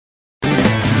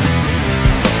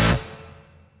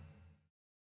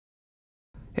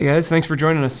Hey guys, thanks for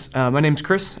joining us. My name's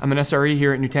Chris. I'm an SRE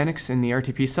here at Nutanix in the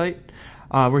RTP site.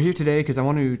 We're here today because I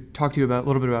want to talk to you about a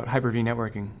little bit about Hyper-V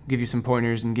networking, give you some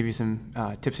pointers and give you some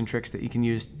tips and tricks that you can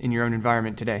use in your own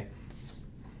environment today.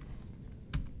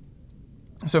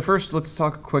 So first, let's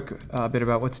talk a quick bit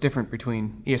about what's different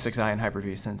between ESXi and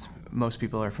Hyper-V, since most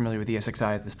people are familiar with ESXi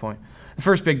at this point. The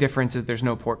first big difference is there's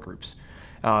no port groups.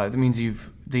 That means you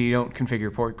don't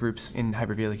configure port groups in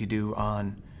Hyper-V like you do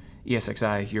on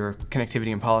ESXi. Your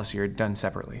connectivity and policy are done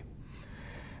separately.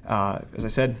 As I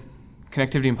said,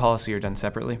 connectivity and policy are done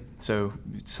separately, so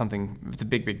it's a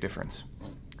big difference.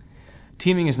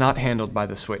 Teaming is not handled by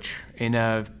the switch. In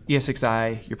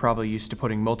ESXi, you're probably used to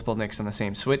putting multiple NICs on the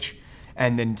same switch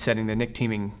and then setting the NIC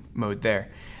teaming mode there.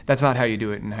 That's not how you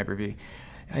do it in Hyper-V.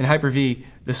 In Hyper-V,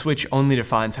 the switch only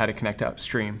defines how to connect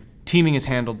upstream. Teaming is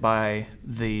handled by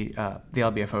the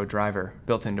LBFO driver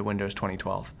built into Windows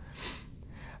 2012.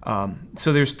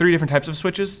 So there's three different types of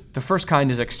switches. The first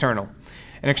kind is external.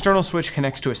 An external switch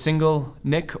connects to a single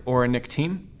NIC or a NIC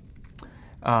team.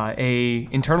 A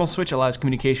internal switch allows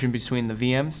communication between the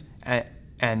VMs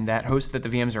and that host that the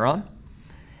VMs are on.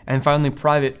 And finally,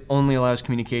 private only allows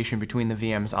communication between the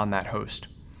VMs on that host.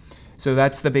 So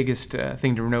that's the biggest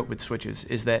thing to note with switches,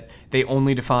 is that they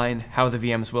only define how the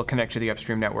VMs will connect to the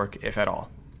upstream network, if at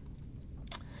all.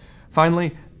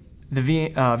 Finally, the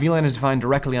VLAN is defined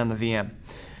directly on the VM.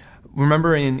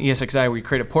 Remember in ESXi we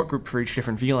create a port group for each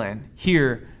different VLAN.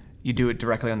 Here, you do it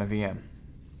directly on the VM.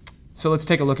 So let's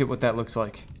take a look at what that looks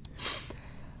like.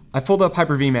 I've pulled up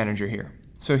Hyper-V Manager here.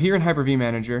 So here in Hyper-V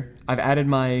Manager, I've added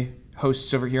my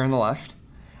hosts over here on the left.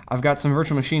 I've got some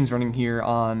virtual machines running here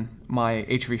on my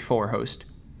HV4 host.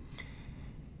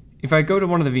 If I go to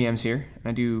one of the VMs here, and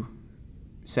I do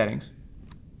settings,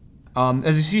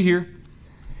 as you see here,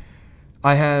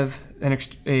 I have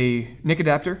a NIC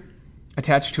adapter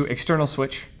attached to external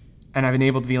switch, and I've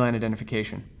enabled VLAN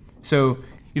identification. So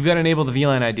you've got to enable the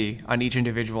VLAN ID on each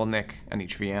individual NIC on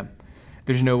each VM.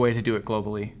 There's no way to do it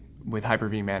globally with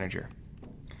Hyper-V Manager.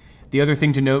 The other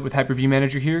thing to note with Hyper-V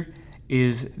Manager here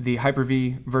is the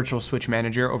Hyper-V Virtual Switch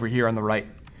Manager over here on the right.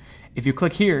 If you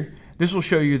click here, this will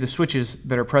show you the switches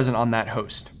that are present on that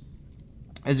host.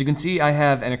 As you can see, I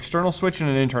have an external switch and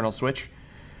an internal switch.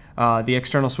 The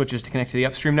external switch is to connect to the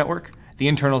upstream network. The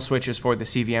internal switch is for the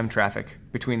CVM traffic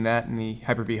between that and the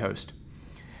Hyper-V host.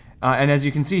 And as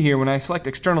you can see here, when I select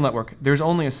external network, there's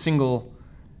only a single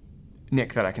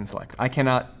NIC that I can select. I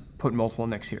cannot put multiple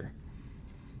NICs here.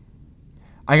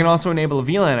 I can also enable a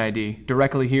VLAN ID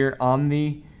directly here on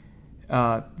the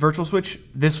virtual switch.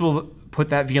 This will put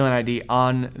that VLAN ID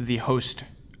on the host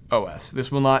OS.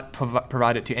 This will not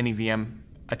provide it to any VM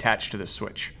attached to this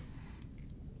switch.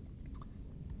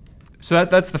 So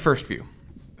that's the first view.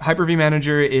 Hyper-V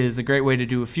Manager is a great way to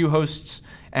do a few hosts,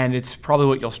 and it's probably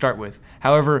what you'll start with.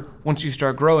 However, once you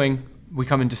start growing, we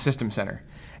come into System Center.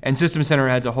 And System Center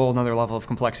adds a whole other level of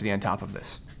complexity on top of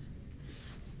this.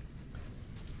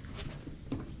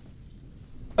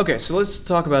 Okay, so let's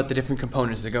talk about the different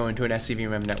components that go into an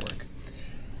SCVM network.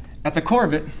 At the core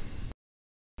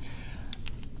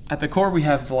we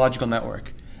have the logical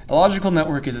network. A logical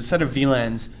network is a set of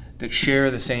VLANs that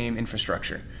share the same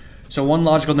infrastructure. So one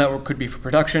logical network could be for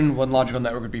production, one logical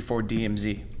network would be for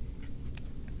DMZ.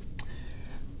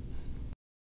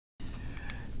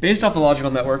 Based off the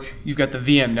logical network, you've got the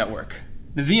VM network.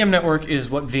 The VM network is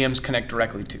what VMs connect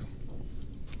directly to.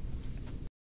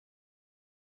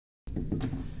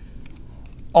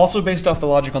 Also based off the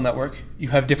logical network, you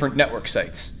have different network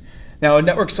sites. Now a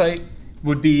network site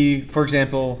would be, for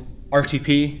example,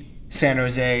 RTP, San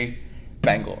Jose,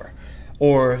 Bangalore,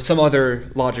 or some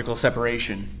other logical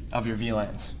separation of your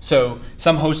VLANs. So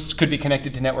some hosts could be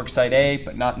connected to network site A,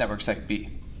 but not network site B.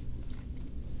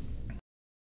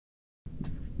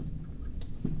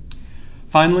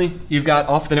 Finally, you've got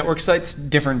off the network sites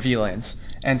different VLANs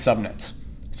and subnets.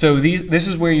 So this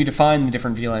is where you define the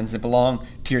different VLANs that belong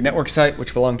to your network site,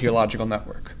 which belong to your logical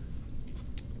network.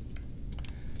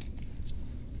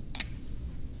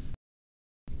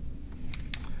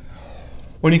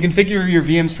 When you configure your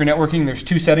VMs for networking, there's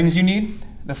two settings you need.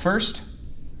 The first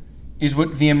is what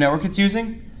VM network it's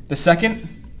using. The second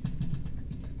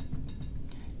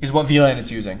is what VLAN it's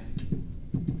using.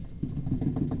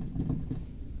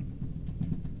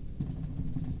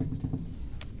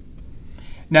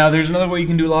 Now, there's another way you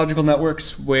can do logical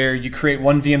networks where you create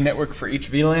one VM network for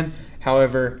each VLAN.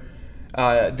 However,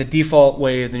 the default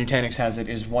way the Nutanix has it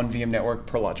is one VM network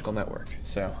per logical network.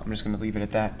 So I'm just going to leave it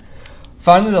at that.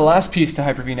 Finally, the last piece to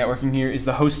Hyper-V networking here is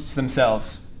the hosts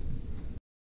themselves.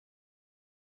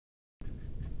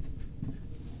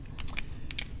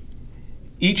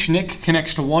 Each NIC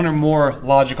connects to one or more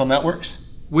logical networks.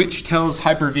 which tells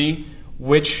Hyper-V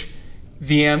which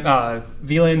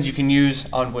VLANs you can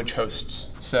use on which hosts.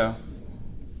 So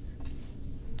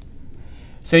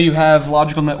say you have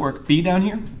logical network B down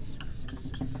here.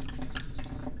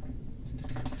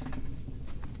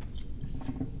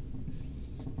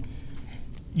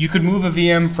 You could move a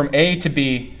VM from A to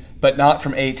B, but not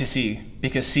from A to C,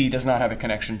 because C does not have a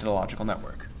connection to the logical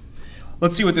network.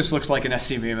 Let's see what this looks like in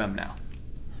SCVMM now.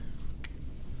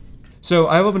 So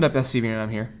I've opened up SCVMM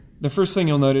here. The first thing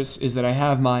you'll notice is that I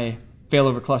have my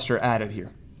failover cluster added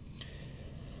here.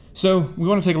 So we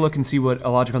want to take a look and see what a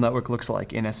logical network looks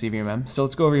like in SCVMM. So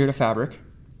let's go over here to Fabric.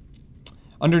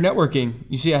 Under networking,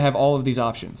 you see I have all of these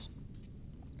options.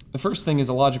 The first thing is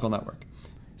a logical network.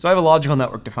 So I have a logical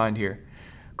network defined here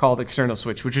called external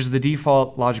switch, which is the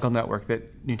default logical network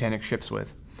that Nutanix ships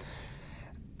with.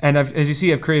 And as you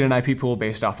see, I've created an IP pool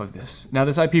based off of this. Now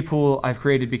this IP pool I've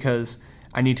created because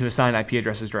I need to assign IP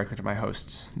addresses directly to my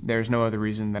hosts. There's no other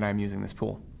reason that I'm using this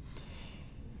pool.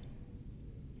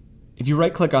 If you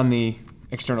right-click on the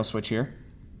external switch here,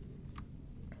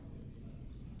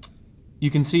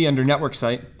 you can see under network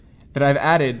site that I've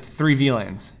added 3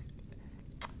 VLANs.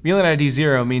 VLAN ID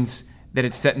 0 means that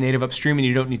it's set native upstream and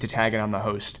you don't need to tag it on the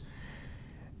host.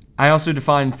 I also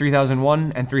defined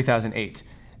 3001 and 3008.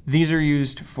 These are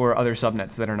used for other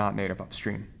subnets that are not native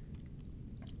upstream.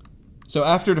 So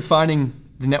after defining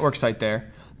the network site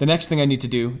there, the next thing I need to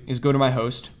do is go to my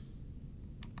host,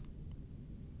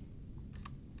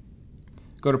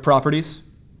 go to Properties.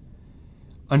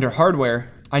 Under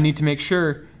Hardware, I need to make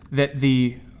sure that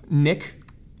the NIC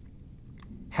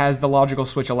has the logical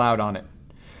switch allowed on it.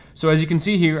 So as you can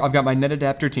see here, I've got my net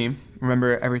adapter team.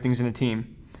 Remember, everything's in a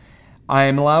team. I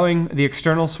am allowing the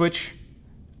external switch,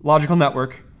 logical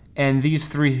network, and these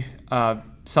 3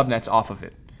 subnets off of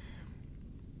it.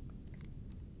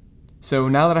 So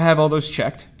now that I have all those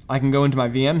checked, I can go into my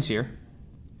VMs here.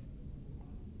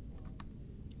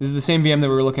 This is the same VM that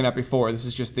we were looking at before. This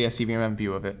is just the SCVMM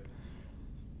view of it.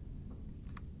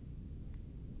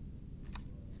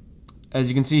 As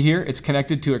you can see here, it's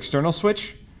connected to external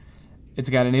switch. It's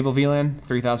got enable VLAN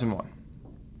 3001.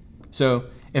 So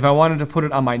if I wanted to put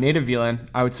it on my native VLAN,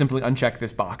 I would simply uncheck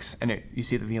this box and you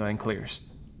see the VLAN clears.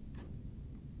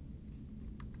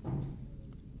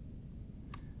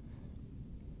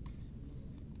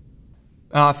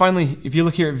 Finally, if you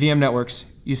look here at VM networks,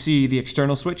 you see the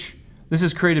external switch. This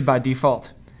is created by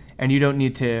default, and you don't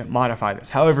need to modify this.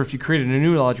 However, if you created a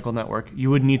new logical network, you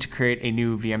would need to create a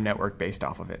new VM network based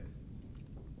off of it.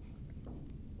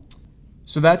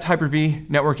 So that's Hyper-V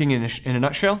networking in a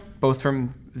nutshell, both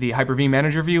from the Hyper-V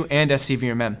manager view and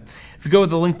SCVMM. If you go with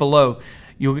the link below,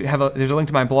 there's a link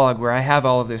to my blog where I have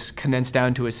all of this condensed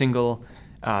down to a single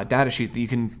data sheet that you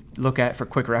can look at for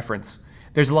quick reference.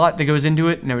 There's a lot that goes into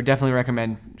it, and I would definitely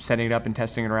recommend setting it up and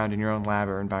testing it around in your own lab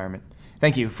or environment.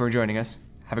 Thank you for joining us.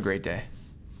 Have a great day.